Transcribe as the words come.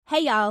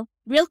Hey y'all,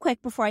 real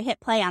quick before I hit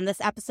play on this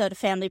episode of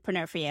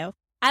Familypreneur for you,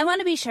 I want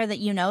to be sure that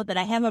you know that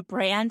I have a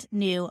brand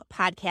new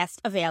podcast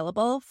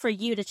available for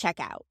you to check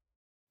out.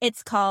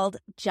 It's called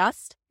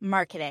Just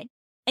Marketing,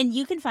 and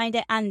you can find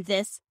it on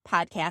this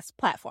podcast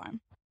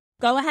platform.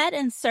 Go ahead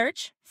and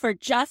search for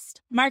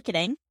Just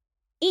Marketing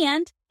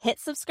and hit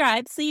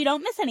subscribe so you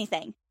don't miss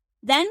anything.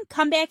 Then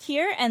come back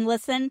here and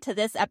listen to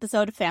this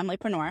episode of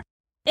Familypreneur.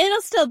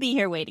 It'll still be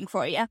here waiting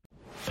for you.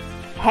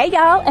 Hey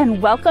y'all,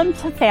 and welcome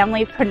to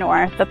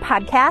Familypreneur, the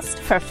podcast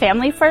for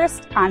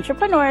family-first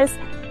entrepreneurs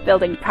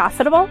building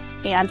profitable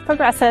and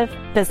progressive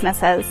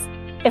businesses.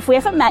 If we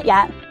haven't met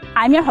yet,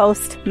 I'm your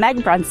host,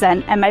 Meg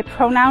Brunson, and my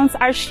pronouns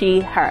are she,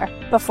 her.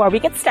 Before we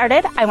get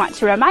started, I want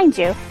to remind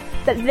you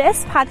that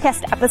this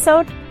podcast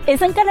episode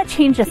isn't going to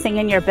change a thing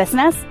in your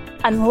business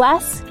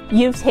unless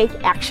you take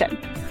action.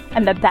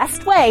 And the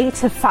best way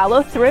to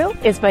follow through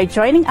is by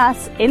joining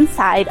us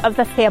inside of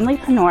the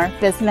Familypreneur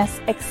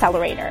Business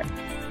Accelerator.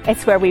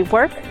 It's where we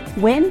work,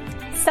 win,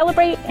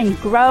 celebrate, and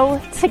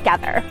grow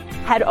together.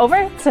 Head over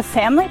to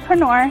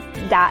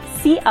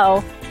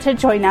familypreneur.co to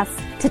join us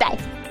today.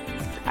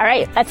 All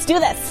right, let's do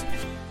this.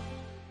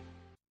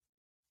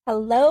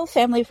 Hello,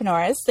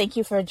 Familypreneurs. Thank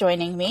you for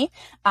joining me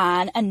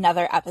on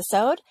another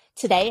episode.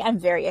 Today, I'm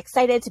very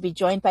excited to be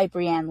joined by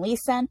Brianne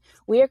Leeson.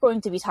 We are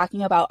going to be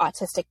talking about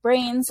autistic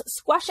brains,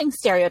 squashing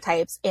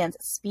stereotypes, and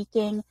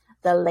speaking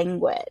the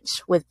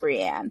language with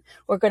Brianne.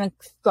 We're going to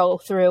go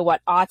through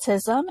what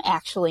autism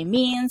actually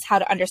means, how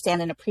to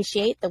understand and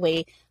appreciate the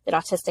way that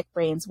autistic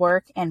brains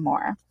work, and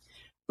more.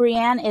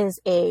 Brianne is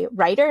a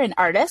writer and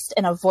artist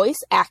and a voice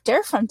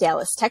actor from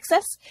Dallas,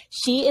 Texas.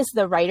 She is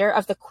the writer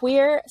of the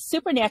queer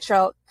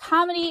supernatural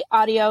comedy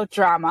audio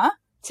drama,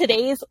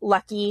 Today's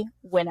Lucky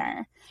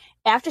Winner.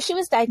 After she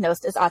was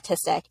diagnosed as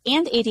autistic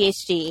and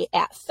ADHD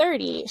at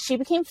 30, she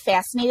became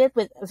fascinated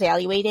with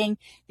evaluating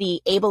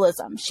the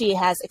ableism she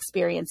has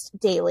experienced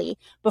daily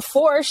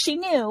before she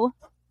knew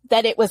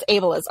that it was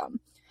ableism.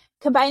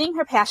 Combining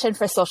her passion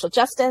for social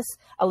justice,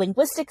 a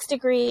linguistics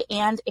degree,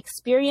 and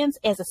experience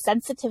as a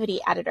sensitivity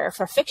editor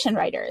for fiction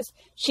writers,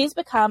 she's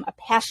become a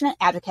passionate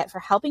advocate for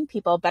helping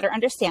people better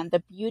understand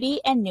the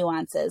beauty and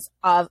nuances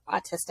of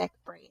autistic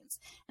brains.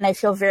 And I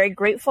feel very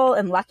grateful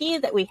and lucky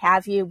that we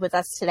have you with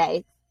us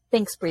today.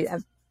 Thanks,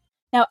 Brianne.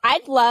 Now,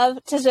 I'd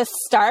love to just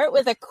start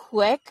with a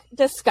quick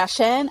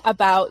discussion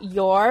about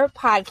your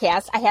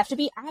podcast. I have to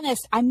be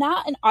honest, I'm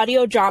not an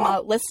audio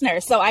drama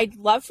listener, so I'd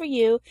love for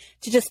you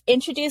to just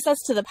introduce us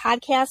to the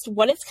podcast,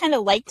 what it's kind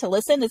of like to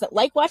listen. Is it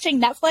like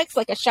watching Netflix,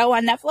 like a show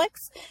on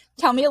Netflix?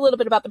 Tell me a little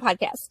bit about the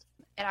podcast.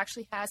 It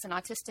actually has an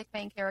autistic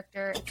main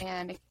character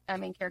and a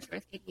main character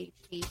with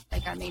ADHD.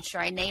 Like, I made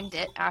sure I named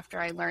it after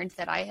I learned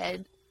that I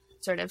had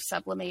sort of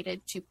sublimated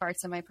two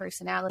parts of my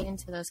personality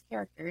into those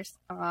characters.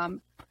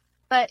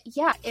 But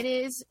yeah, it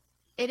is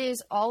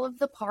all of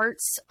the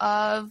parts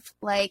of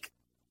like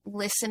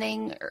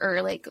listening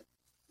or like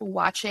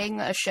watching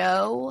a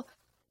show.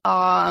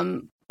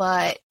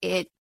 But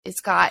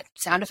it's got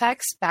sound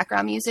effects,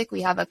 background music.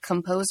 We have a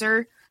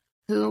composer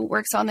who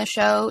works on the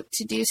show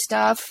to do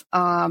stuff.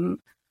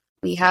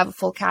 We have a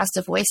full cast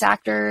of voice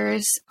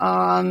actors.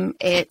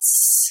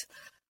 It's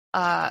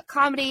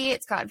comedy.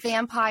 It's got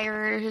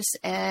vampires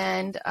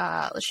and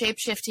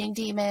shape-shifting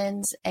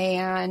demons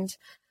and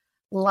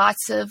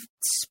lots of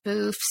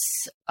spoofs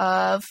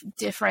of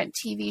different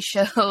TV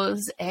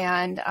shows.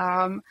 And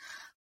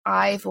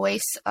I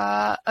voice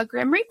a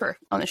Grim Reaper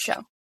on the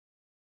show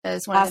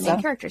as one of the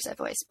main characters I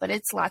voice, but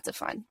it's lots of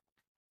fun.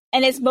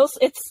 And it's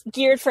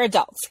geared for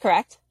adults,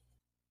 correct?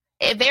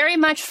 Very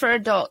much for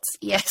adults,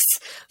 yes,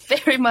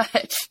 very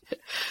much.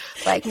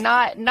 Like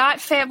not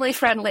family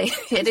friendly.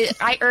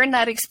 I earned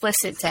that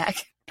explicit tag.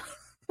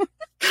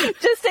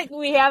 Just like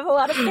we have a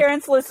lot of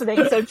parents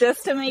listening, so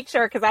just to make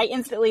sure, because I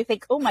instantly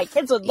think, oh, my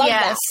kids would love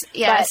that.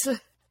 Yes.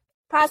 But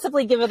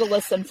possibly give it a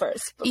listen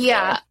first. Before.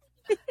 Yeah.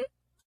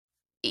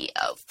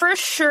 For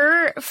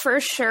sure.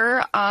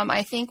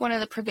 I think one of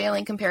the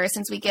prevailing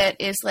comparisons we get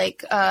is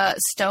like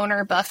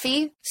Stoner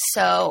Buffy.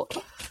 So,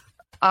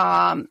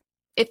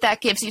 if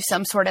that gives you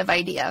some sort of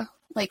idea,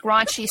 like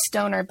raunchy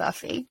Stoner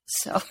Buffy.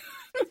 So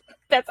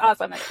that's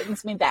awesome. It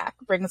brings me back.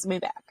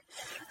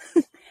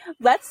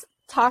 Let's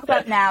talk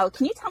about now.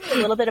 Can you tell me a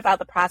little bit about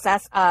the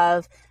process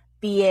of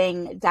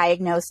being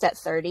diagnosed at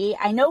 30?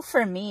 I know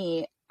for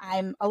me,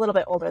 I'm a little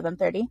bit older than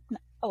 30,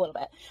 a little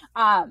bit.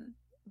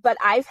 But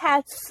I've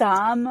had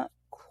some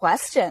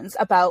questions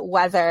about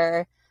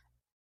whether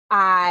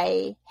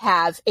I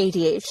have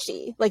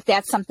ADHD. Like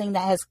that's something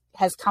that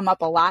has come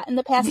up a lot in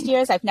the past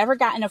years. I've never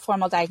gotten a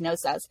formal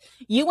diagnosis.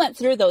 You went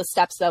through those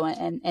steps though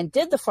and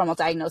did the formal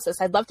diagnosis.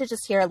 I'd love to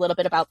just hear a little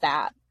bit about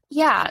that.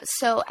 Yeah.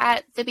 So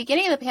at the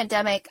beginning of the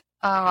pandemic,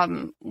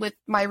 with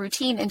my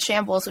routine in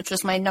shambles, which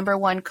was my number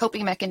one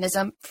coping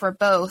mechanism for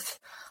both,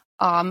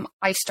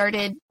 I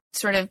started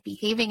sort of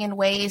behaving in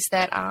ways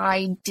that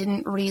I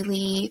didn't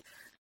really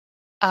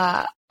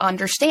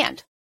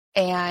understand.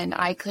 And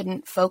I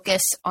couldn't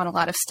focus on a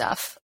lot of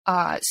stuff.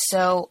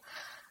 So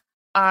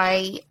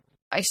I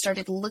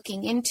started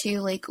looking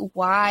into like,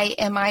 why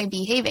am I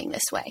behaving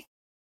this way?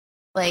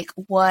 like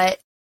what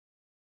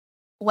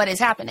is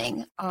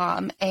happening.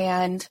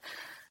 And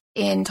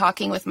in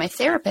talking with my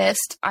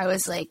therapist, I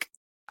was like,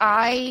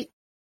 I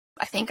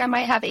think I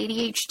might have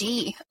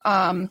ADHD.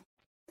 And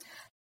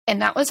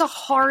that was a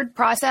hard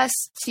process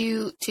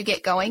to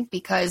get going,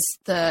 because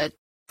the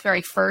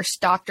very first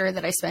doctor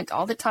that I spent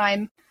all the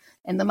time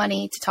and the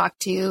money to talk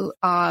to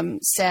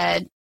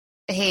said,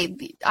 hey,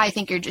 I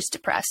think you're just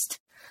depressed.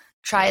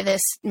 Try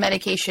this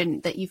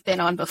medication that you've been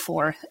on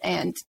before,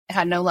 and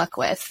had no luck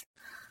with.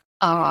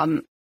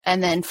 And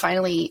then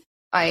finally,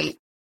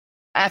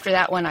 after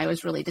that one, I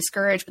was really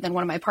discouraged. But then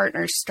one of my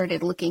partners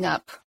started looking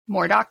up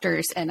more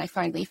doctors, and I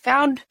finally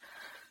found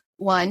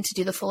one to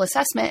do the full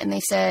assessment. And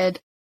they said,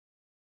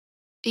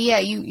 yeah,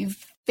 you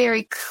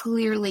very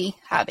clearly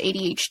have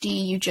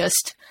ADHD. You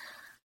just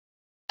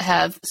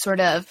have sort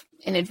of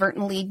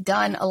inadvertently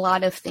done a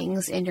lot of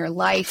things in your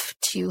life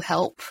to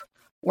help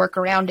work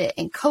around it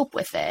and cope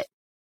with it.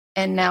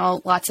 And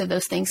now lots of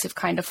those things have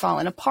kind of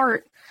fallen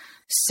apart.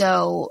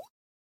 So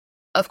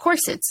of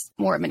course it's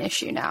more of an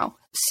issue now.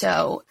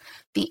 So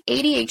the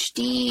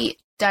ADHD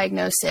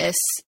diagnosis,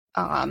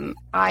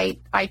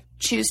 I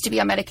choose to be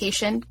on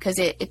medication because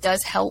it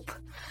does help.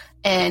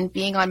 And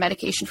being on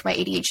medication for my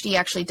ADHD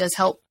actually does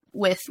help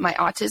with my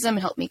autism and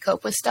help me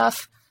cope with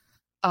stuff.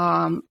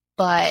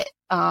 But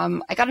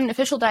I got an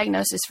official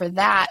diagnosis for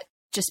that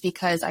just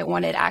because I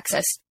wanted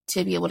access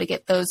to be able to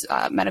get those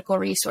medical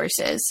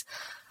resources.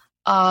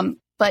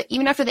 But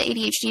even after the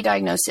ADHD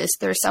diagnosis,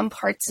 there are some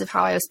parts of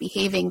how I was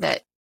behaving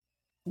that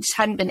just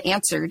hadn't been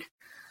answered.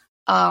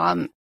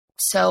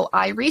 So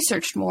I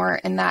researched more,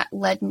 and that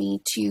led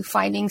me to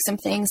finding some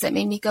things that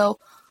made me go,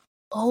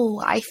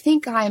 oh, I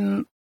think I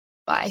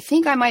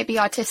might be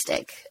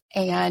autistic.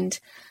 And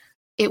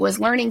it was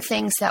learning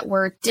things that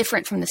were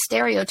different from the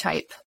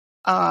stereotype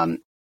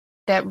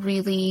that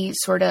really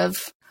sort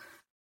of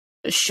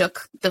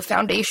shook the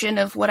foundation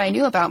of what I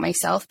knew about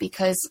myself,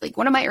 because like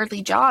one of my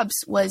early jobs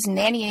was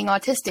nannying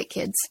autistic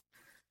kids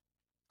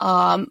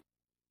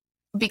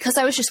because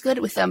I was just good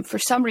with them for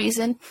some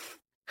reason.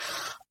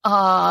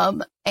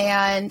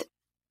 And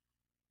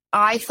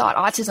I thought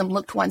autism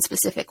looked one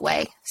specific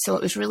way. So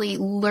it was really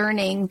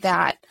learning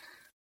that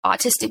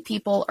autistic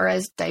people are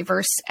as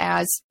diverse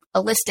as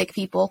allistic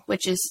people,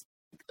 which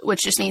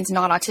just means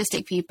not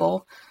autistic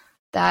people,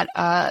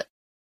 that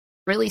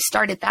really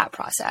started that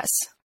process.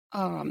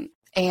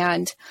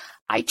 And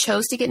I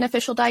chose to get an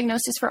official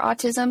diagnosis for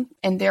autism,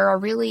 and there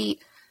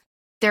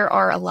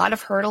are a lot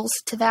of hurdles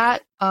to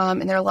that.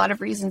 And there are a lot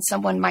of reasons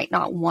someone might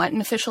not want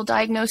an official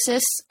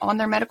diagnosis on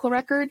their medical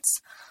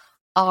records.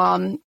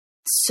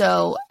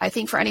 So I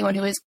think for anyone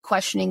who is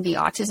questioning the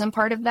autism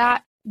part of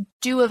that,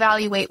 do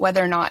evaluate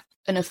whether or not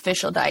an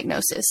official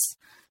diagnosis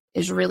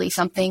is really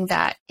something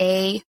that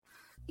A,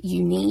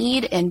 you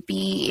need, and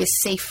B,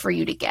 is safe for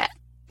you to get.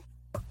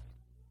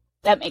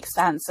 That makes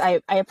sense.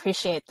 I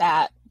appreciate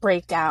that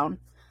breakdown.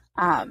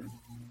 And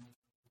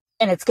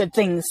it's good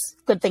things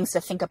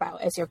to think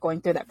about as you're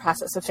going through that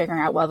process of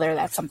figuring out whether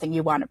that's something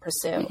you want to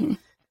pursue. Mm-hmm.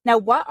 Now,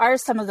 what are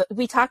some of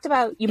we talked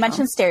about, you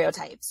mentioned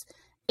stereotypes,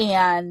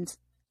 and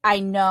I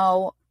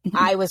know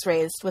I was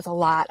raised with a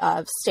lot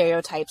of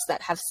stereotypes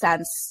that have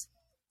since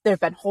there have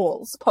been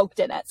holes poked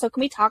in it. So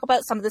can we talk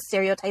about some of the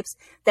stereotypes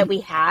that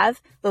we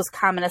have, those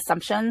common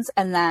assumptions,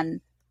 and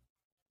then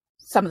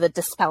some of the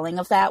dispelling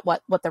of that,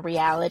 what the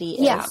reality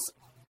is? Yeah.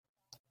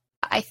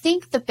 I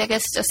think the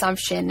biggest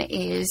assumption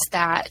is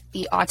that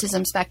the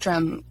autism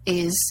spectrum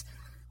is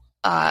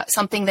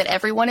something that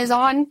everyone is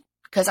on.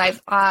 Because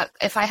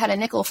if I had a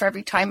nickel for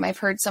every time I've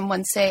heard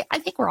someone say, I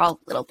think we're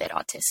all a little bit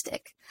autistic.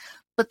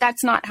 But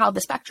that's not how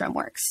the spectrum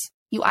works.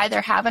 You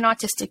either have an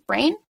autistic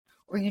brain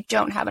or you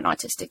don't have an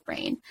autistic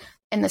brain.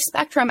 And the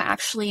spectrum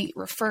actually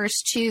refers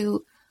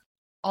to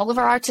all of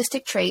our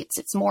autistic traits.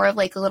 It's more of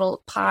like a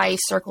little pie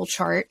circle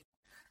chart.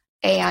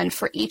 And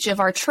for each of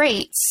our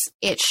traits,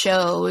 it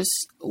shows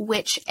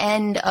which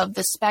end of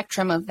the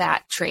spectrum of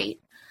that trait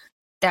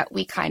that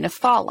we kind of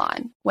fall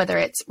on, whether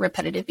it's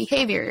repetitive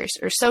behaviors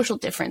or social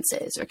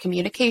differences or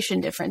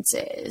communication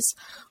differences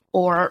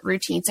or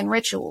routines and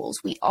rituals.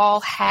 We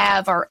all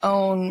have our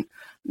own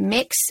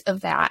mix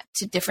of that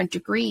to different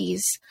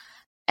degrees,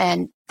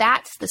 and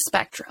that's the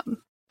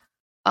spectrum.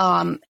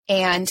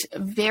 And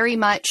very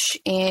much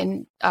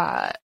in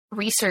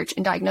research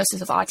and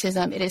diagnosis of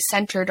autism, it is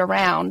centered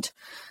around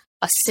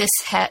a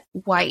cishet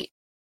white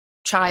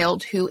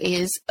child who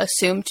is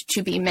assumed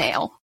to be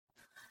male.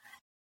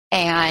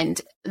 And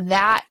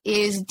that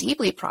is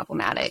deeply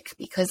problematic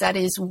because that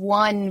is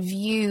one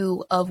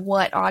view of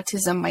what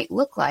autism might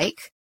look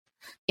like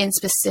in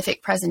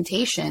specific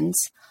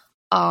presentations.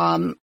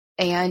 And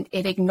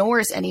it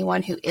ignores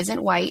anyone who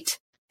isn't white,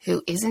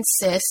 who isn't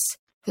cis,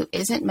 who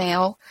isn't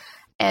male.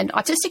 And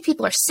autistic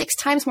people are 6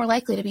 times more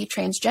likely to be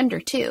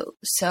transgender too.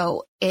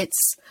 So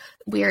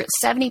we're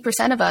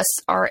 70% of us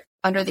are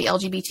under the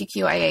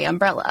LGBTQIA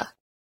umbrella.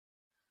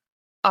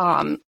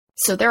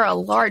 So there are a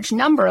large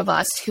number of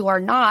us who are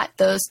not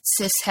those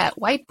cishet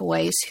white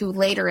boys who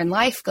later in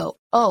life go,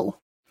 oh,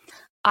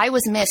 I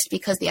was missed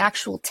because the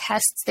actual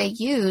tests they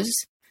use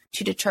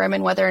to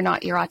determine whether or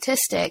not you're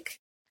autistic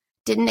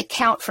didn't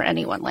account for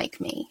anyone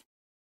like me.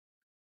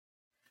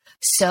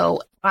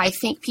 So I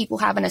think people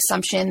have an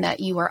assumption that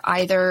you are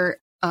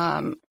either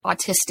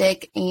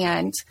autistic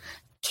and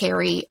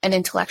carry an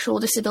intellectual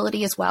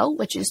disability as well,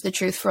 which is the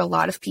truth for a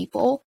lot of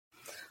people.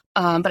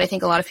 But I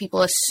think a lot of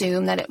people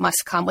assume that it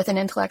must come with an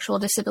intellectual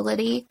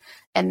disability.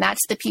 And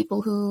that's the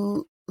people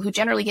who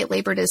generally get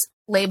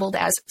labeled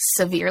as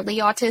severely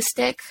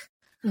autistic,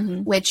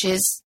 which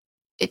is,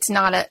 it's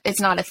not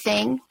a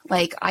thing.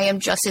 Like, I am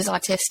just as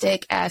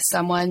autistic as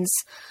someone's,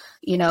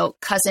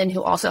 cousin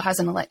who also has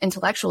an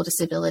intellectual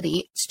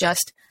disability. It's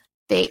just,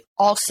 they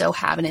also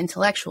have an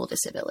intellectual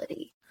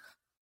disability.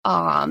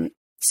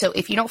 So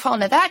if you don't fall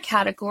into that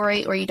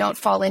category, or you don't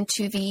fall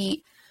into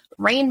the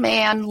Rain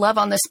Man, Love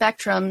on the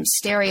Spectrum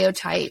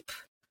stereotype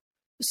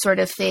sort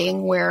of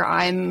thing, where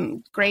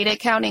I'm great at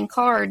counting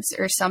cards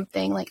or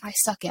something, like, I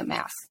suck at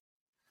math.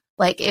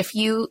 Like, if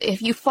you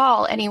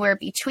fall anywhere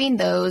between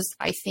those,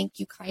 I think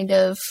you kind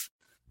of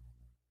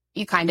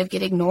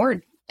get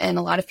ignored, and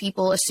a lot of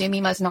people assume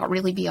you must not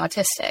really be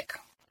autistic.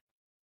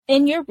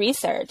 In your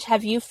research,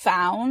 have you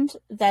found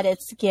that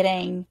it's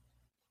getting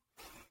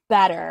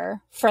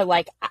better for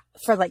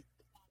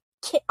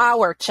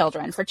our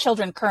children, for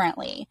children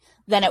currently,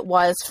 than it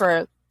was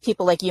for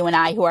people like you and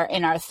I who are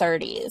in our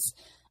 30s?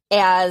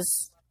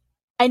 As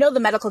I know,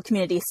 the medical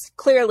community,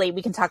 clearly,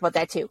 we can talk about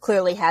that too,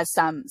 clearly has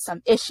some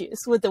issues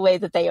with the way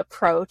that they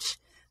approach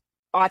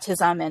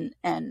autism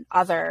and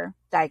other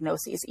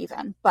diagnoses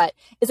even. But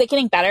is it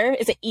getting better?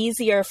 Is it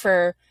easier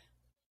for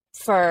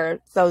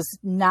those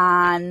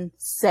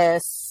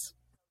non-cis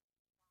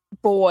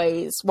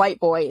boys, white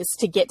boys,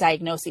 to get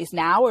diagnoses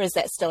now, or is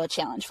that still a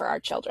challenge for our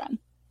children?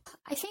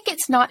 I think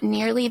it's not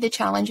nearly the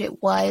challenge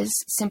it was,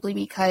 simply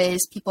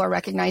because people are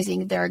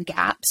recognizing there are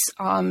gaps.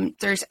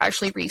 There's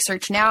actually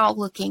research now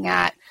looking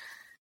at,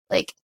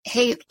 like,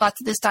 hey,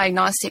 lots of this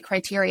diagnostic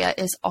criteria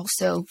is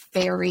also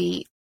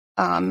very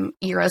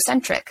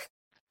Eurocentric.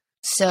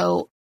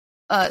 So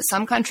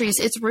some countries,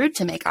 it's rude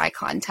to make eye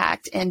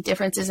contact, and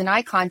differences in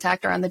eye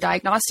contact are on the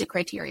diagnostic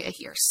criteria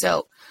here.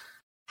 So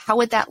how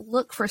would that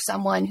look for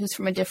someone who's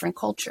from a different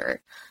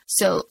culture?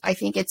 So I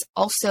think it's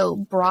also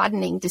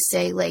broadening to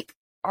say, like,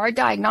 our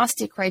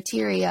diagnostic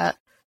criteria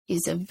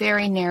is a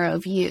very narrow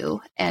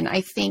view. And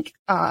I think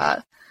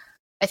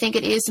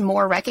it is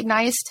more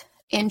recognized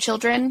in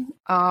children.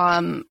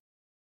 It's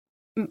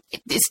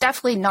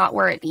definitely not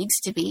where it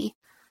needs to be.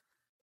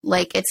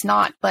 Like, it's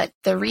not, but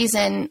the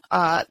reason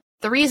a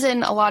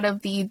lot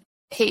of the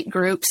hate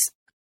groups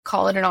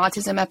call it an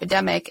autism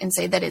epidemic and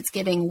say that it's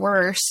getting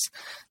worse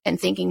and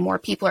thinking more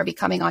people are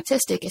becoming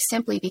autistic is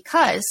simply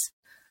because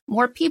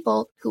more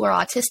people who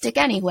are autistic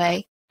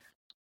anyway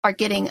are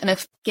getting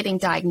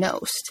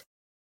diagnosed.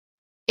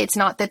 It's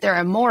not that there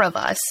are more of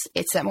us,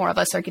 it's that more of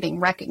us are getting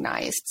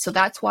recognized. So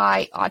that's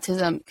why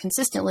autism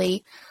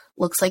consistently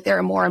looks like there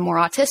are more and more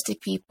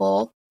autistic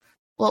people.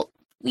 Well,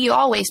 we've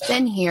always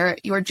been here.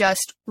 You're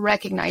just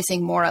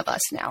recognizing more of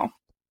us now.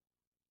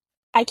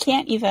 I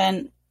can't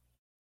even...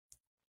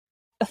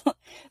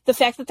 The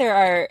fact that there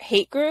are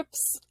hate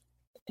groups,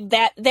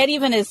 that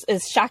even is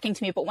shocking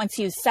to me. But once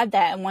you said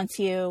that, and once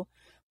you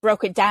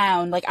broke it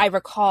down, like, I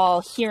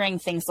recall hearing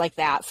things like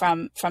that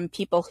from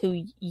people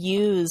who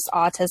use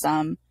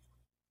autism,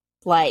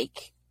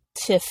 like,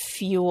 to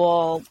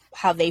fuel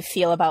how they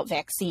feel about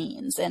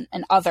vaccines and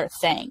other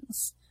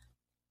things.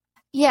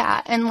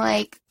 Yeah, and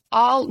like,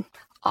 I'll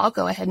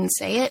go ahead and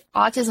say it.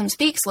 Autism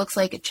Speaks looks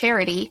like a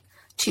charity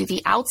to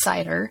the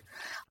outsider,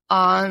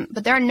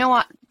 but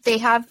they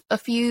have a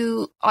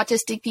few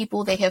autistic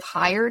people they have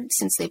hired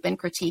since they've been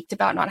critiqued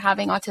about not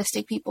having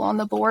autistic people on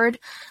the board.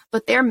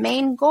 But their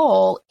main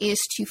goal is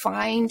to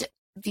find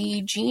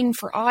the gene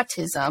for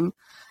autism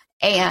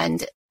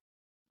and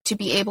to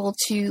be able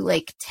to,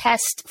 like,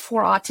 test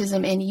for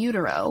autism in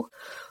utero,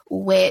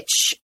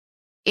 which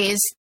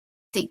is,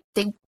 they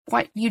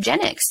want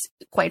eugenics,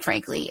 quite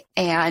frankly,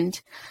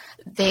 and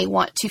they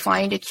want to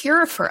find a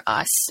cure for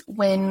us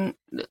when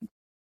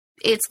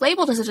it's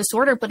labeled as a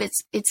disorder, but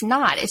it's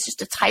not. It's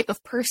just a type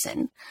of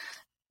person.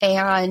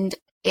 And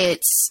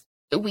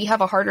we have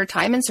a harder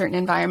time in certain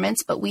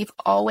environments, but we've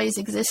always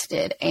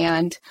existed.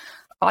 And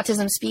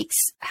Autism Speaks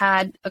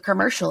had a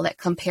commercial that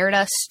compared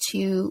us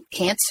to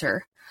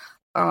cancer,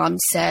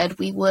 said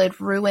we would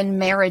ruin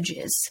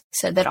marriages,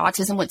 said that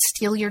autism would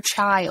steal your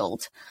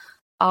child,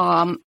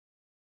 and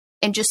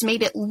just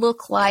made it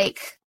look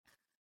like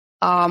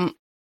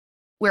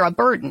we're a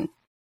burden.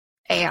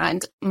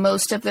 And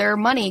most of their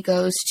money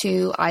goes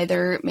to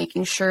either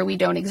making sure we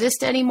don't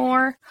exist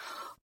anymore,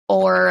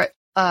 or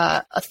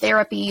a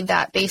therapy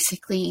that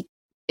basically,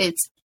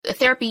 it's a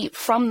therapy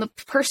from the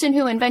person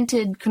who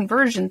invented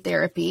conversion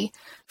therapy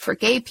for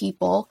gay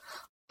people,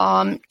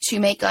 to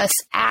make us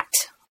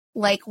act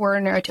like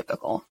we're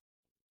neurotypical.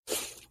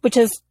 Which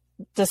is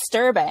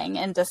disturbing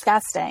and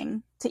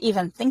disgusting to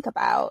even think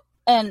about.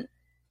 And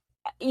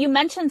you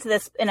mentioned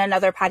this in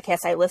another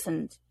podcast I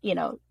listened,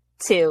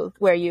 to,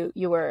 where you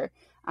were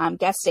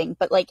guesting,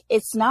 but, like,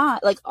 it's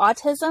not like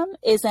autism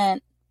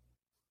isn't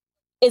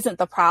isn't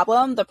the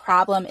problem. The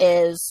problem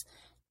is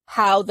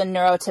how the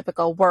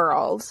neurotypical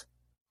world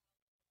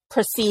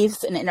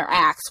perceives and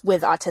interacts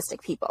with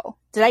autistic people.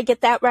 Did I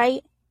get that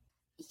right?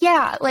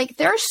 Yeah, like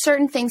there are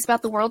certain things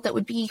about the world that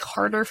would be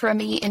harder for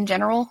me in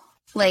general.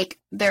 Like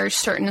there are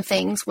certain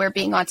things where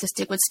being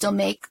autistic would still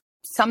make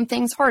some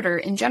things harder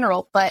in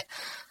general, but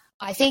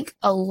I think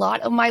a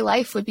lot of my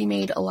life would be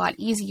made a lot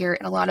easier,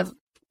 and a lot of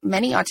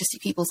many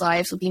autistic people's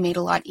lives would be made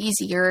a lot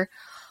easier,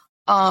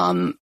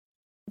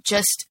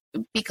 just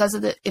because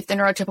of if the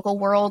neurotypical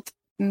world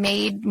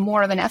made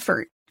more of an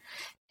effort.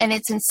 And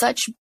it's in such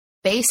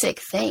basic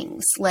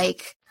things,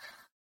 like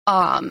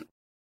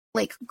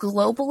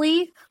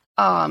globally,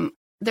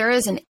 there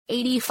is an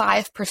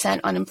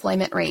 85%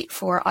 unemployment rate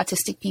for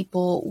autistic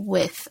people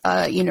with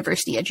a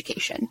university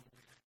education.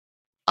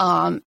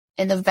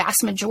 And the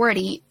vast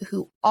majority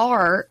who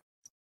are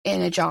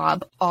in a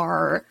job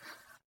are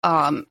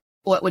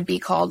what would be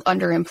called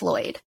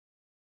underemployed.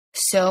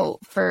 So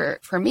for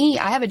me,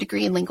 I have a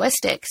degree in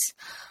linguistics,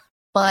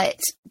 but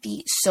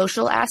the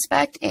social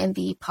aspect and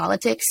the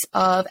politics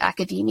of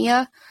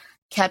academia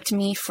kept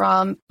me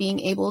from being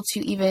able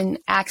to even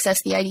access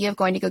the idea of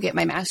going to go get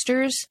my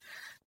master's.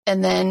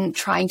 And then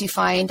trying to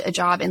find a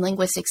job in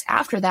linguistics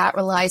after that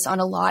relies on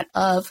a lot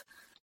of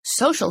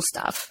social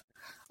stuff.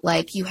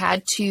 Like you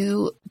had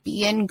to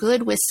be in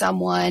good with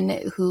someone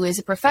who is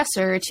a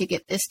professor to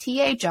get this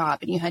TA job,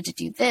 and you had to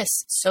do this.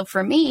 So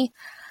for me,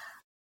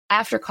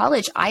 after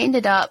college, I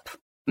ended up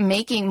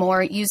making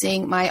more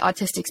using my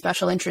autistic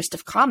special interest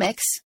of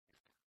comics,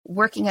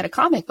 working at a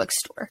comic book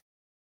store.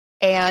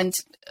 And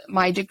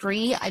my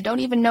degree, I don't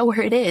even know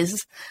where it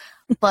is,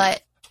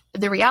 but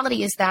the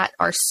reality is that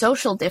our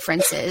social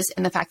differences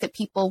and the fact that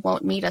people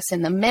won't meet us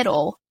in the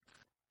middle,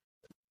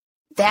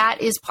 that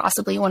is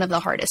possibly one of the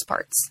hardest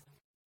parts,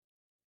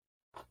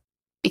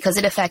 because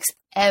it affects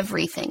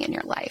everything in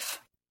your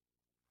life.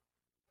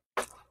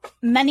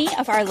 Many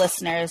of our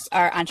listeners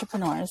are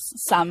entrepreneurs.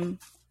 Some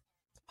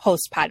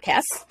host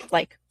podcasts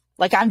like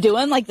I'm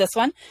doing, like this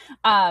one.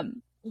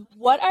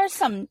 What are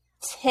some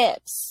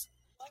tips,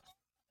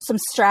 some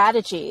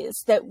strategies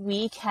that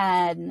we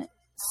can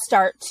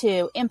start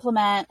to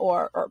implement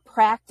or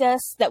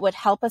practice that would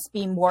help us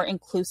be more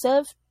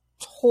inclusive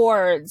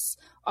towards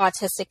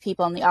autistic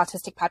people in the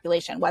autistic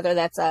population, whether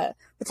that's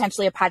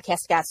potentially a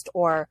podcast guest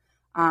or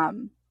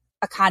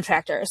a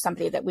contractor or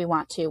somebody that we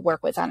want to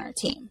work with on our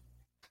team?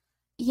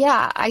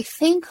 Yeah, I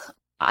think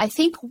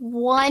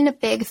one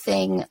big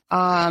thing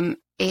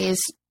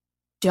is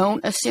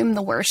don't assume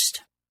the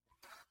worst.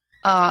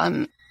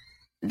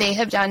 They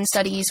have done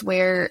studies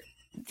where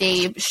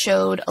they've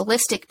showed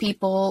autistic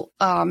people,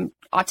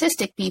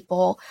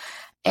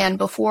 and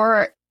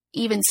before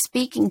even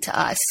speaking to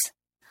us,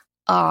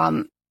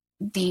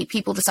 the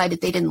people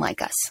decided they didn't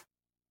like us.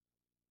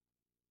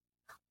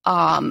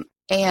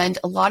 And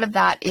a lot of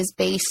that is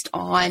based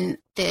on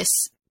this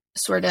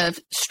sort of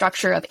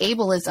structure of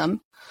ableism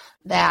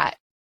that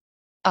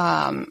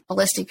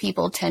autistic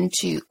people tend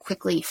to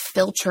quickly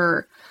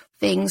filter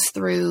things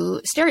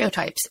through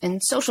stereotypes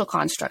and social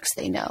constructs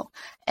they know.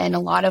 And a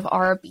lot of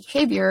our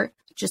behavior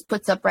just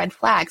puts up red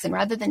flags. And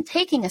rather than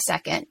taking a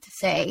second to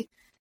say,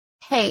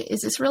 hey,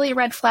 is this really a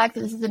red flag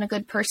that this isn't a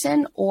good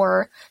person?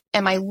 Or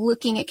am I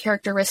looking at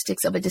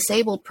characteristics of a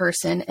disabled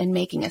person and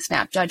making a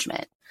snap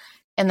judgment?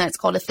 And that's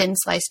called a thin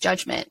slice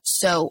judgment.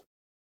 So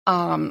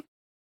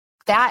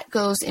that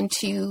goes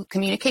into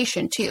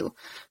communication too.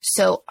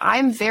 So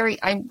I'm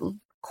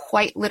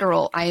quite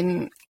literal.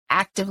 I'm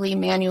actively,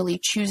 manually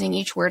choosing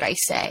each word I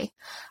say.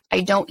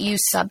 I don't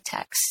use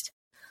subtext,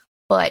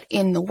 but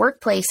in the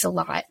workplace a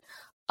lot,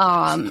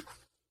 and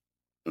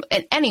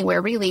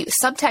anywhere really,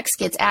 subtext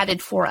gets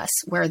added for us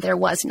where there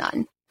was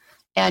none,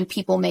 and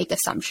people make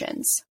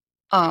assumptions.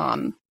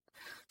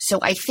 So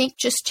I think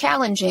just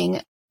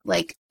challenging,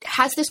 like,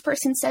 has this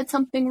person said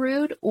something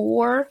rude,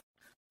 or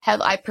have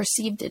I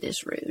perceived it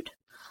as rude?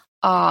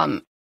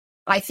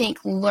 I think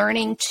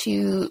learning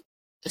to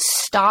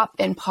stop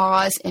and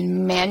pause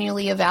and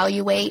manually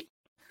evaluate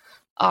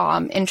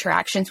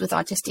interactions with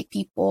autistic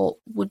people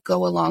would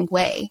go a long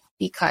way,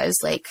 because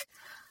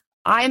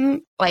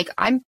I'm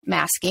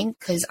masking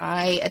because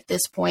I, at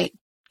this point,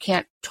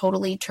 can't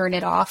totally turn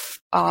it off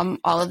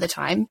all of the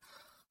time.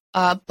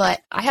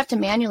 But I have to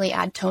manually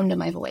add tone to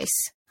my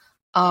voice.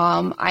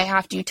 I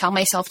have to tell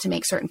myself to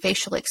make certain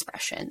facial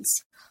expressions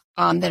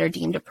that are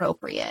deemed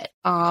appropriate.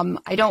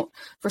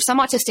 For some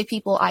autistic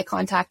people, eye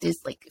contact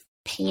is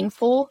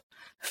painful.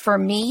 For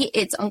me,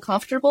 it's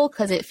uncomfortable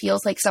because it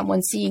feels like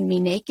someone seeing me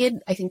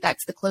naked. I think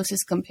that's the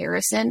closest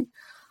comparison.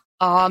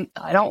 I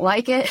don't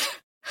like it.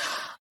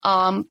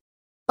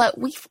 But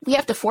we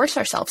have to force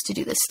ourselves to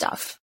do this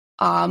stuff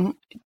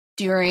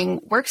during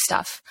work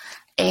stuff.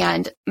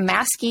 And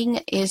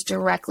masking is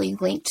directly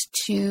linked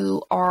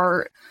to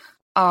our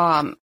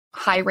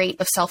high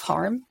rate of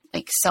self-harm.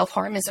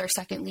 Self-harm is our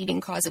second leading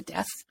cause of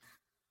death.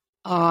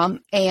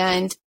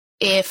 And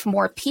if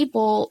more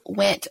people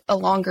went a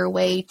longer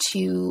way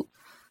to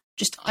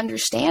just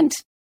understand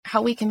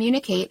how we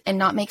communicate and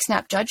not make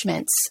snap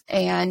judgments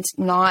and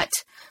not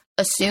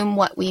assume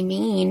what we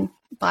mean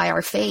by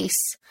our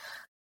face,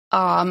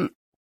 I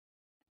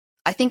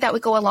think that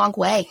would go a long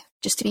way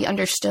just to be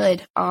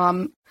understood.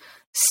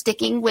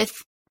 Sticking with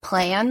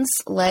plans,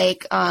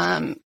 like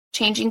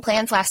changing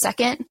plans last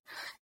second,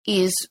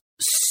 is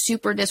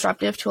super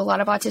disruptive to a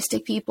lot of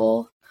autistic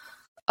people.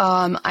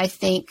 I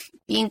think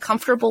being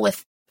comfortable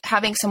with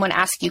having someone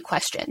ask you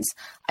questions.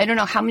 I don't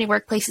know how many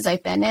workplaces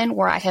I've been in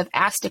where I have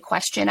asked a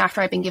question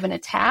after I've been given a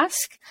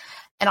task,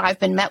 and I've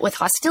been met with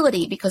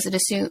hostility because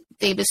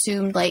they've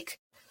assumed like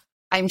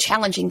I'm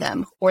challenging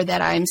them, or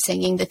that I'm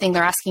saying the thing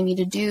they're asking me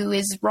to do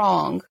is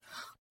wrong.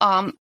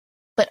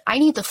 But I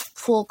need the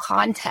full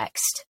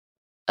context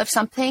of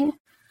something.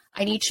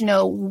 I need to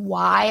know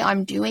why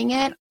I'm doing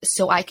it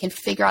so I can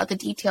figure out the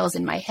details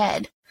in my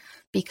head,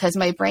 because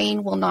my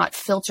brain will not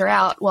filter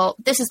out, well,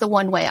 this is the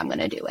one way I'm going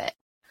to do it.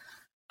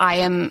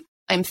 I'm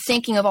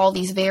thinking of all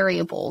these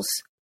variables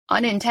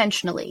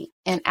unintentionally,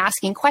 and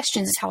asking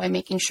questions is how I'm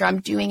making sure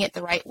I'm doing it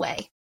the right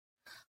way.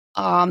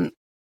 And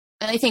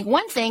I think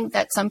one thing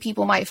that some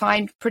people might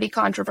find pretty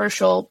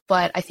controversial,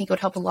 but I think would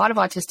help a lot of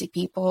autistic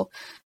people,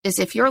 is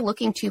if you're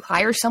looking to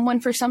hire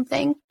someone for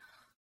something,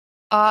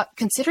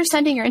 consider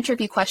sending your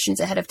interview questions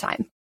ahead of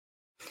time.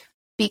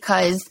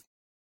 Because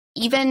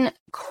even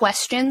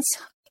questions,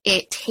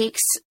 it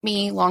takes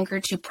me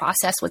longer to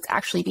process what's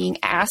actually being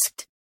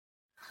asked.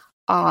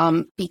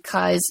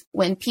 Because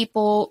when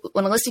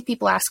autistic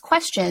people ask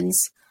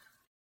questions,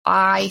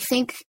 I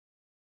think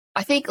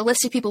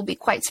autistic people will be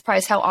quite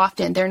surprised how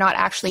often they're not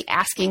actually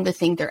asking the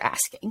thing they're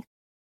asking.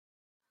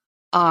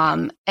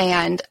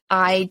 And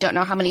I don't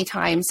know how many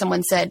times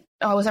someone said,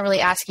 oh, I wasn't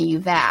really asking you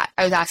that.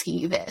 I was asking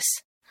you this.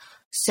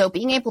 So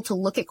being able to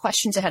look at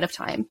questions ahead of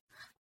time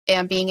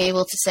and being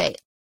able to say,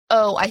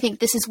 oh, I think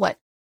this is what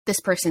this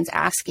person's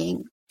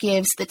asking,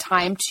 gives the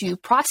time to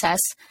process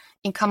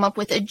and come up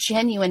with a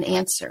genuine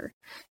answer.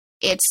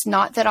 It's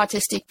not that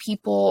autistic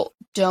people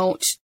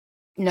don't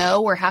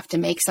know or have to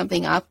make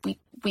something up.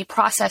 We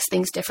process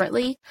things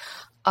differently.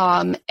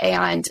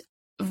 And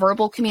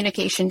verbal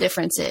communication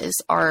differences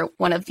are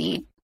one of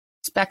the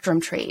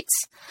spectrum traits.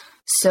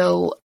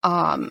 So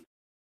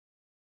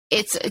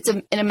it's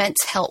an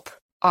immense help.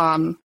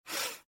 I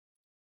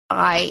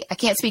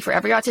can't speak for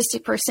every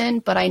autistic person,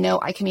 but I know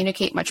I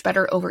communicate much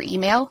better over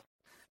email.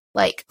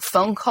 Like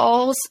phone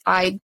calls,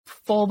 I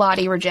full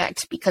body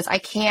reject because I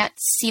can't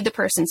see the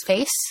person's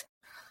face.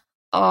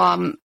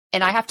 And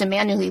I have to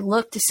manually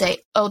look to say,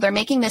 oh, they're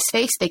making this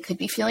face. They could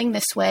be feeling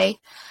this way.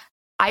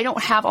 I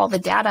don't have all the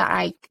data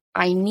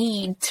I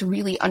need to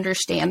really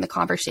understand the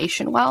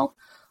conversation well.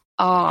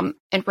 And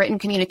written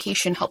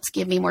communication helps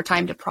give me more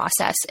time to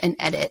process and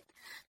edit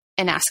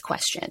and ask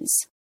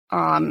questions.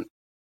 And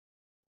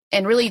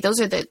really,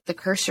 those are the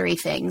cursory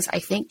things. I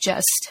think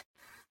just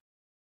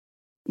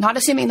not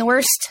assuming the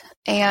worst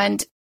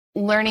and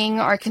learning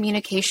our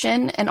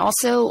communication. And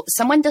also,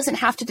 someone doesn't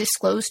have to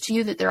disclose to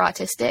you that they're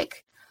autistic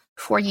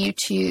for you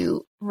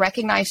to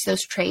recognize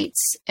those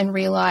traits and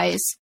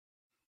realize,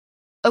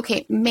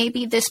 okay,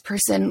 maybe this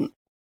person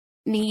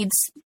needs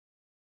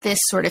this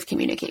sort of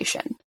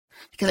communication.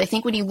 Because I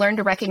think when you learn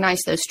to recognize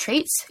those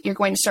traits, you're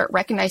going to start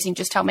recognizing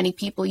just how many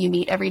people you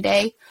meet every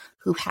day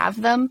who have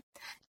them.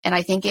 And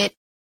I think it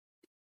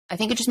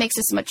just makes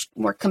us much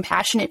more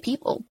compassionate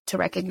people to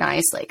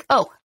recognize, like,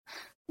 oh,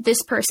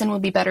 this person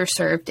would be better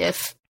served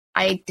if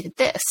I did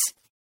this.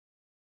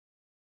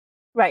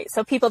 Right.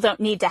 So people don't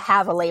need to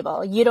have a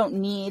label. You don't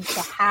need to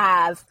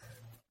have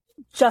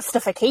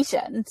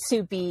justification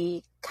to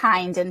be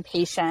kind and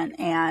patient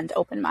and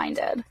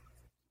open-minded.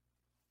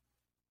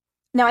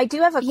 Now, I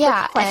do have a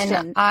quick question.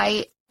 And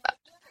I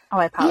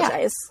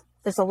apologize. Yeah.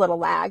 There's a little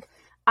lag.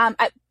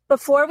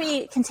 Before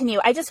we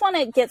continue, I just want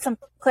to get some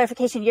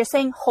clarification. You're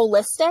saying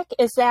holistic.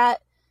 Is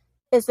that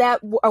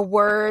a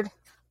word?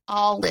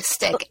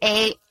 Allistic.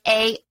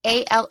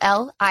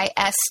 ALLISTIC.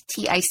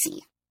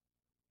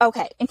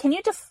 Okay. And can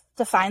you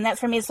define that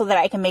for me so that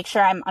I can make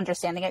sure I'm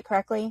understanding it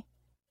correctly?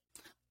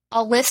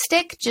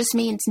 Allistic just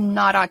means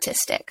not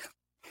autistic.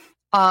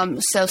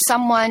 So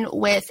someone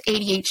with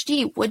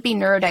ADHD would be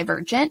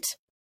neurodivergent,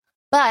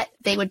 but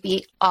they would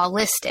be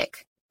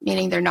allistic,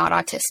 meaning they're not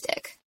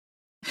autistic.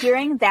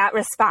 Hearing that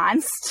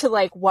response to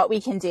like what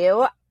we can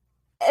do,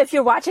 if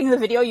you're watching the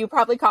video, you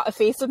probably caught a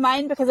face of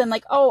mine because I'm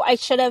like, oh, I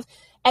should have,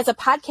 as a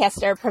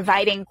podcaster,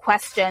 providing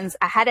questions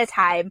ahead of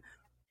time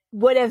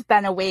would have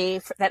been a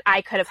way that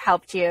I could have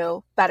helped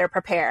you better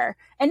prepare.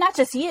 And not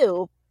just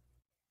you,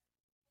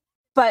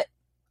 but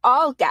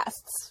all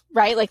guests,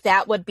 right? Like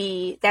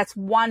that's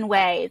one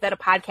way that a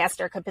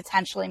podcaster could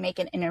potentially make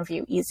an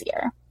interview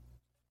easier.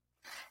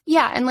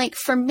 Yeah. And like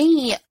for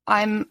me,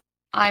 I'm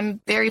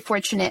very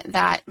fortunate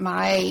that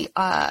my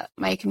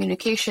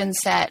communication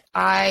set,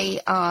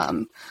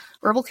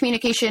 verbal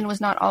communication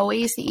was not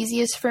always the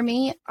easiest for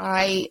me.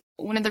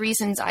 One of the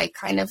reasons I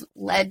kind of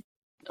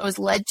was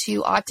led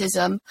to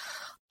autism,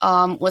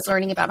 was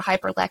learning about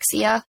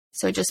hyperlexia.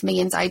 So it just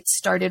means I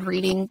started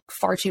reading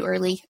far too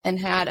early and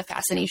had a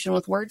fascination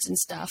with words and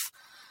stuff.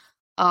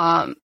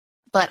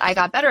 but I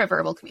got better at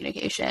verbal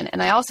communication.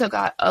 And I also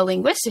got a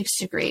linguistics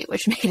degree,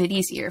 which made it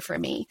easier for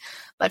me.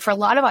 But for a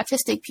lot of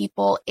autistic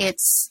people, it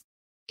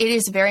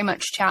is very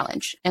much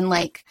challenge. And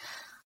like,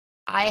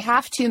 I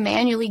have to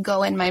manually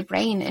go in my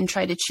brain and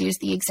try to choose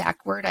the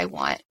exact word I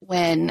want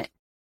when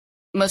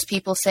most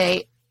people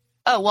say,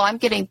 oh, well, I'm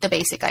getting the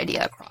basic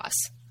idea across.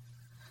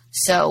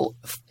 So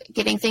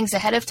getting things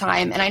ahead of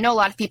time. And I know a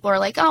lot of people are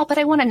like, oh, but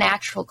I want a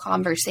natural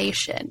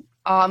conversation.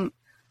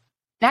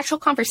 Natural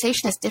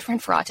conversation is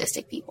different for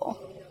autistic people.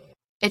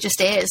 It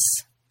just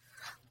is.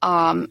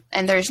 And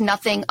there's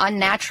nothing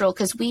unnatural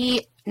because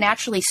we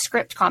naturally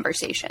script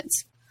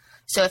conversations.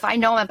 So if I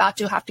know I'm about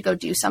to have to go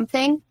do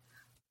something,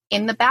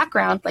 in the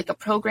background, like a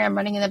program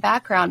running in the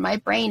background, my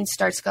brain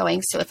starts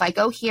going, so if I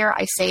go here,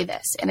 I say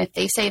this. And if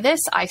they say this,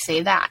 I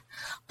say that.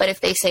 But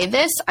if they say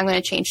this, I'm going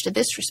to change to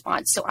this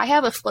response. So I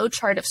have a flow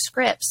chart of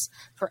scripts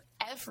for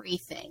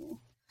everything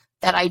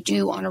that I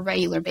do on a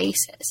regular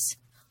basis.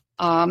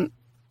 And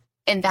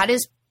that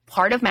is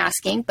part of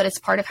masking, but it's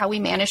part of how we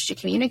manage to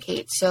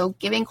communicate. So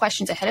giving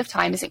questions ahead of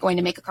time isn't going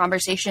to make a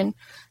conversation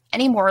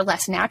any more or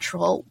less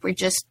natural.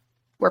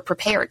 We're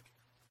prepared.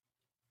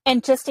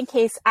 And just in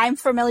case, I'm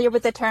familiar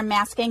with the term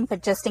masking,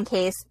 but just in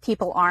case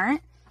people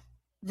aren't,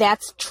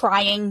 that's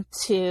trying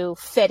to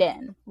fit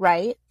in,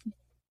 right?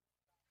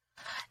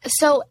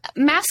 So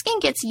masking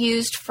gets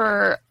used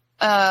for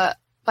by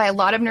a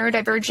lot of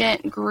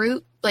neurodivergent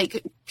group,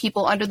 like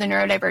people under the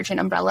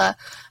neurodivergent umbrella.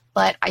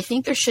 But I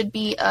think there should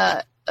be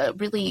a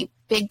really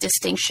big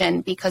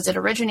distinction because it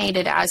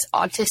originated as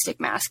autistic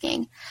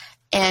masking.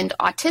 And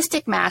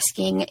autistic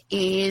masking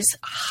is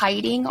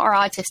hiding our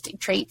autistic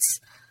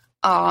traits,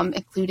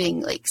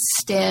 including like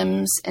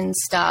stims and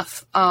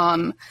stuff,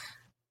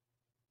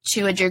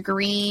 to a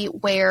degree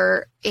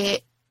where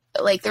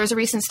there's a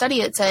recent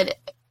study that said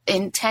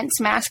intense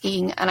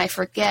masking, and I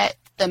forget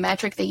the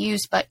metric they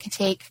used, but can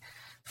take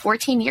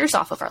 14 years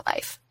off of our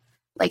life.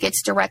 Like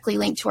it's directly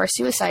linked to our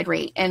suicide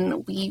rate.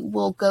 And we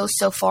will go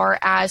so far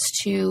as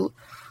to,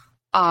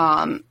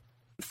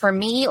 for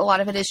me, a lot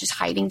of it is just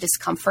hiding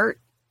discomfort.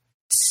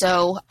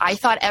 So I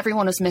thought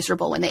everyone was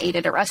miserable when they ate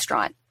at a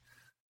restaurant.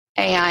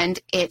 And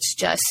it's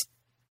just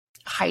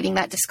hiding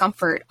that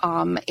discomfort.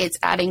 It's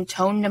adding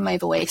tone to my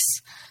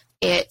voice.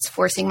 It's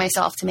forcing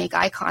myself to make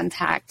eye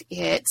contact.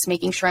 It's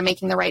making sure I'm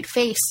making the right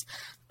face,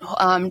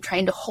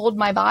 trying to hold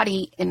my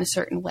body in a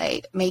certain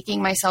way,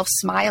 making myself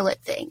smile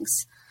at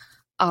things.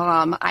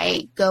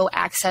 I go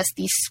access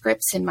these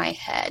scripts in my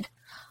head.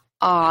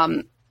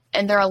 And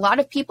there are a lot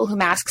of people who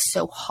mask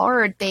so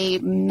hard, they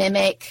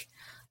mimic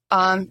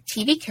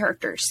TV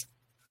characters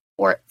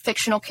or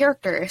fictional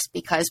characters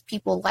because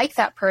people like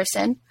that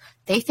person.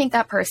 They think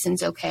that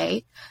person's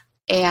okay.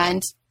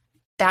 And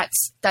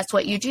that's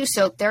what you do.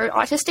 So there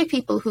are autistic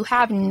people who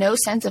have no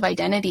sense of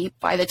identity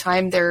by the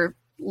time they're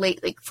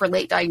late, like for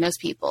late diagnosed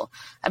people,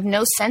 have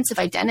no sense of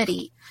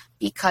identity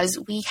because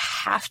we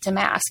have to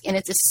mask. And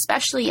it's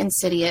especially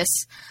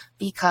insidious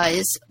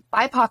because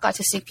BIPOC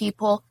autistic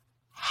people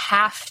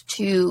have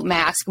to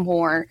mask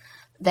more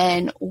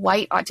than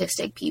white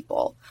autistic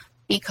people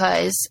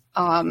because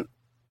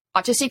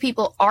autistic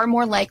people are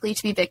more likely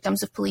to be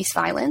victims of police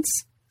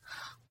violence.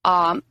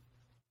 And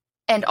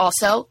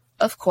also,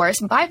 of course,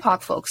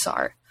 BIPOC folks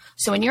are.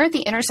 So when you're at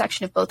the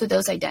intersection of both of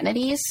those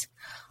identities,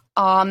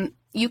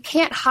 you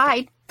can't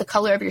hide the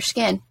color of your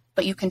skin,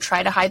 but you can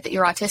try to hide that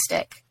you're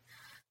autistic.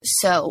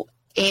 So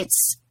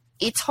it's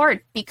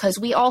hard because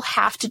we all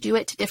have to do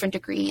it to different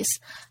degrees,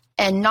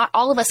 and not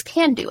all of us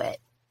can do it.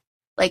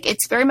 Like,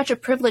 it's very much a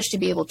privilege to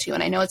be able to,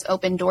 and I know it's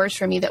opened doors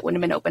for me that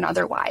wouldn't have been open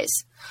otherwise.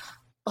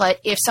 But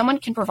if someone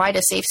can provide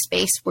a safe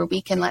space where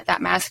we can let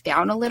that mask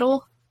down a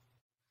little,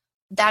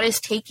 that is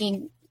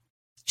taking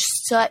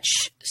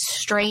such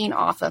strain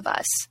off of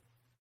us,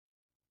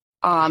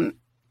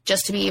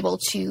 just to be able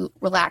to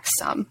relax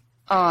some.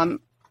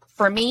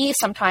 For me,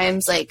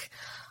 sometimes, like,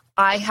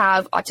 I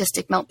have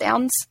autistic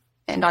meltdowns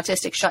and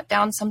autistic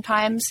shutdowns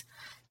sometimes,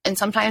 and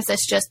sometimes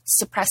that's just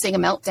suppressing a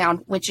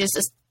meltdown, which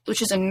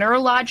is a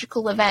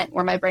neurological event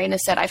where my brain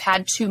has said I've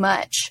had too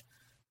much.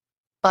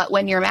 But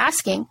when you're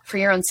masking for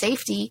your own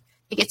safety,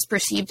 it gets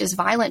perceived as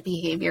violent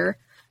behavior.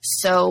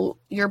 So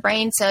your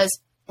brain says,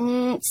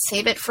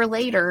 save it for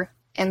later.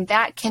 And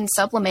that can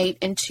sublimate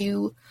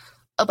into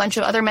a bunch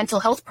of other mental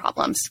health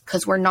problems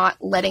because we're not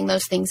letting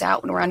those things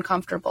out when we're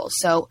uncomfortable.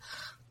 So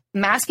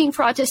masking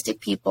for autistic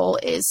people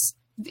is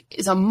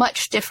a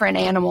much different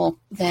animal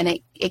than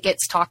it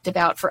gets talked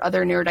about for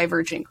other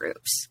neurodivergent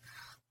groups.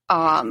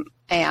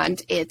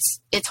 And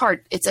it's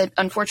hard. It's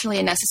unfortunately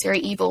a necessary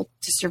evil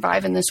to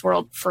survive in this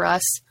world for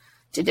us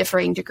to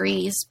differing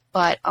degrees.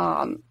 But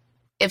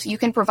if you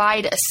can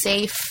provide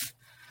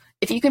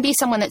if you can be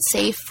someone that's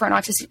safe for an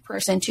autistic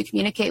person to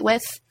communicate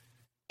with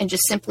and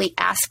just simply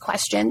ask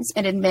questions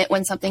and admit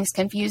when something's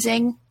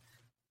confusing,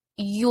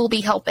 you'll be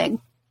helping.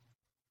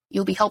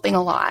 You'll be helping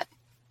a lot.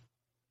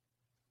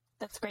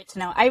 That's great to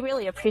know. I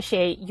really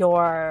appreciate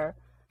your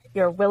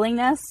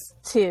willingness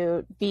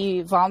to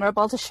be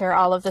vulnerable, to share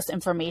all of this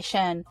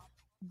information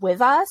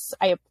with us.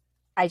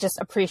 I just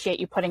appreciate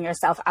you putting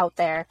yourself out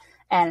there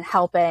and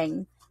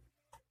helping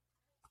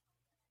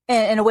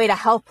in a way to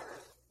help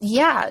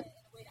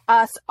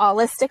us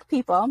allistic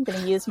people, I'm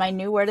going to use my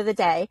new word of the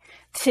day,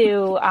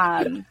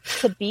 to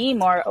be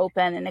more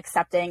open and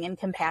accepting and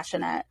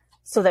compassionate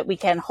so that we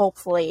can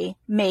hopefully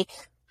make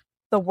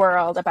the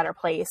world a better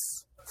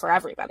place for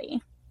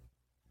everybody.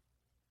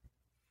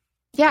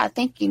 Yeah,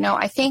 thank you. No,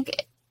 I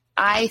think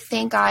I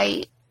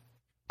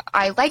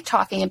like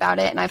talking about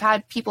it, and I've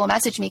had people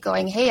message me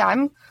going, "Hey,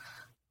 I'm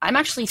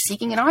actually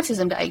seeking an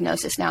autism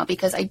diagnosis now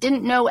because I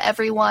didn't know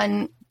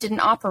everyone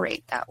didn't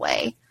operate that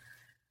way."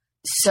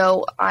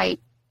 So I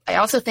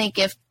also think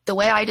if the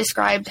way I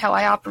described how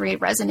I operate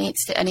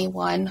resonates to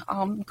anyone,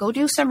 go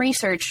do some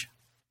research.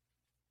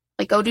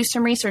 Like, go do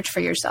some research for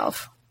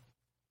yourself.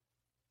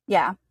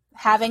 Yeah,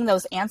 having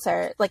those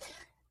answers, like,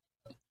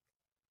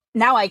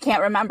 now I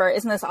can't remember.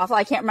 Isn't this awful?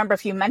 I can't remember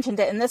if you mentioned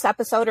it in this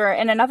episode or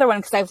in another one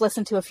because I've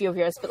listened to a few of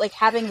yours. But like,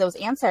 having those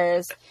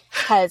answers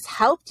has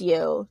helped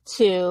you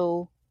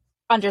to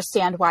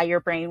understand why your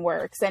brain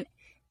works and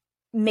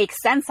make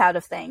sense out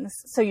of things,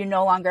 so you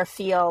no longer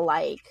feel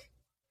like,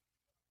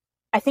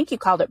 I think you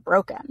called it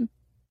broken.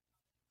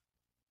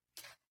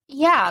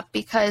 Yeah,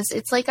 because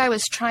it's like I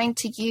was trying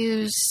to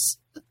use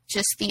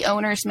just the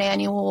owner's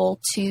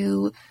manual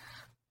to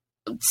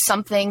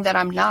something that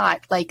I'm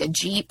not, like a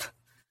Jeep,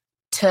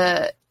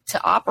 to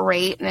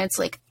operate. And it's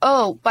like,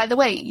 oh, by the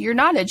way, you're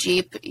not a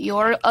Jeep,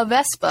 you're a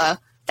Vespa.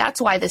 That's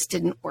why this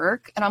didn't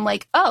work. And I'm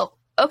like, oh,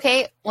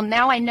 okay, well,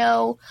 now I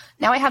know,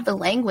 now I have the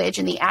language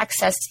and the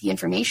access to the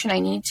information I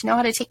need to know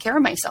how to take care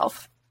of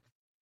myself.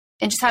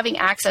 And just having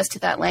access to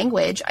that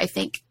language, I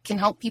think, can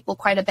help people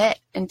quite a bit,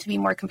 and to be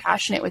more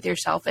compassionate with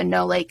yourself and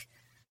know, like,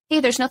 hey,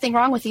 there's nothing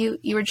wrong with you.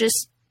 You're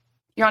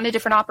on a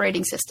different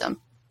operating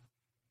system.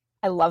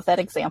 I love that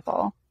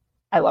example.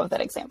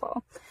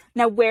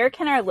 Now, where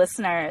can our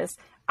listeners,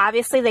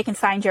 obviously they can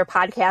find your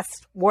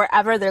podcast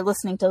wherever they're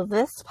listening to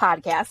this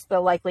podcast.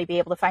 They'll likely be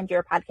able to find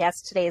your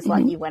podcast, Today's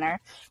Lucky Winner.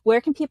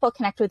 Where can people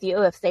connect with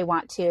you if they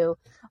want to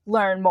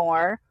learn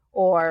more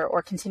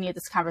or continue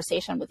this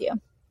conversation with you?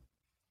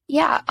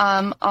 Yeah,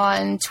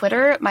 on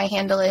Twitter, my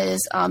handle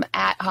is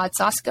at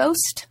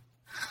HotSauceGhost.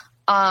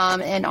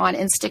 And on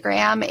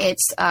Instagram,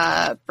 it's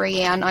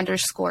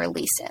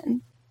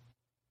Brianne_Leeson.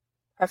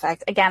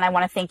 Perfect. Again, I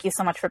want to thank you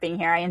so much for being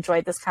here. I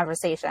enjoyed this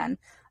conversation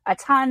a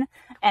ton,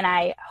 and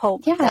I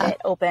hope that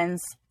it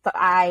opens the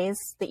eyes,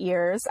 the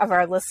ears of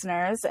our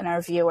listeners and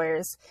our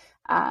viewers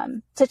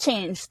to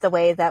change the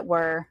way that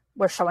we're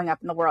showing up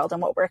in the world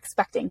and what we're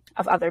expecting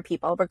of other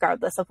people,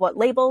 regardless of what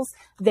labels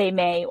they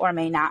may or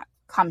may not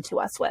come to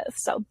us with.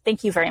 So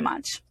thank you very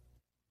much.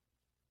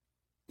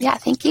 Yeah,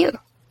 thank you.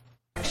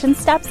 Action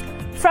steps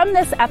from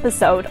this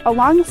episode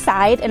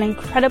alongside an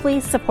incredibly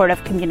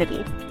supportive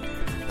community.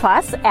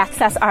 Plus,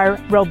 access our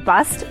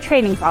robust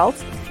training vault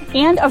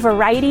and a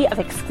variety of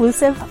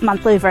exclusive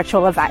monthly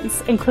virtual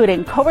events,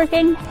 including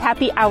co-working,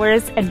 happy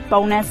hours, and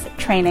bonus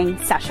training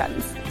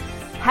sessions.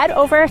 Head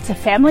over to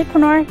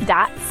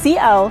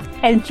familypreneur.co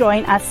and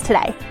join us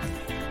today.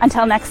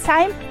 Until next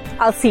time,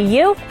 I'll see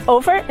you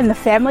over in the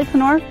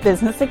Familypreneur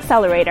Business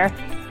Accelerator.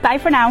 Bye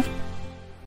for now.